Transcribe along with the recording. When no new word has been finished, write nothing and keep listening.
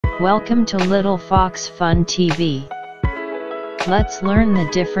Welcome to Little Fox Fun TV. Let's learn the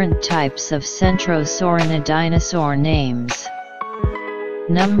different types of Centrosaurinae dinosaur names.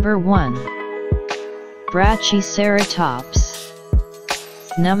 Number 1. Brachyceratops.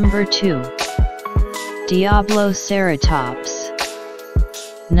 Number 2. Diabloceratops.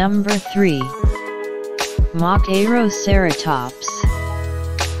 Number 3.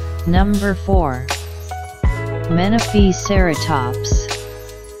 Machairoceratops. Number 4. Menophyceratops.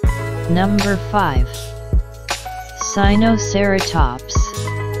 Number 5. Sinoceratops.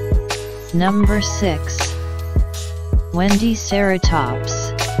 Number 6.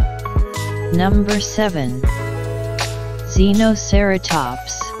 Wendyceratops. Number 7.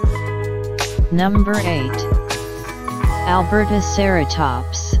 Xenoceratops. Number 8.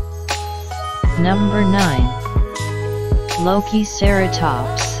 Albertoceratops. Number 9.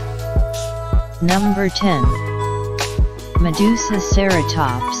 Lokiceratops. Number 10.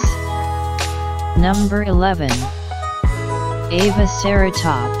 Medusaceratops. Number 11.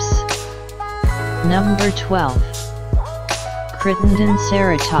 Avaceratops. Number 12.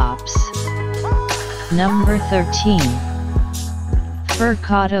 Crittendonceratops. Number 13.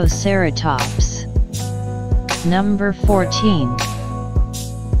 Furcadoceratops. Number 14.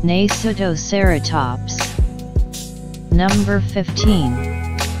 Nasatoceratops. Number 15.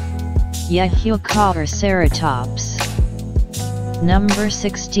 Yahyukaceratops. Number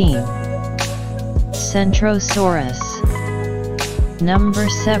 16. Centrosaurus. Number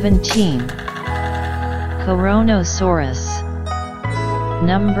 17. Coronosaurus.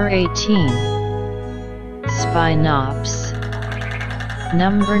 Number 18. Spinops.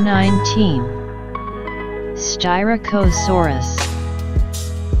 Number 19. Styracosaurus.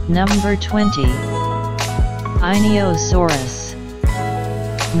 Number 20. Ionosaurus.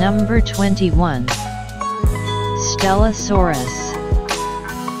 Number 21. Stegosaurus.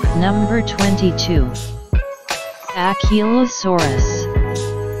 Number 22. Ankylosaurus.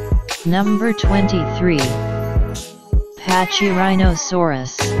 Number 23.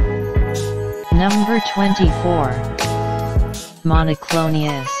 Pachyrhinosaurus. Number 24.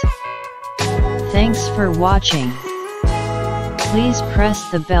 Monoclonius. Thanks for watching. Please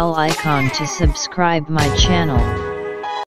press the bell icon to subscribe my channel.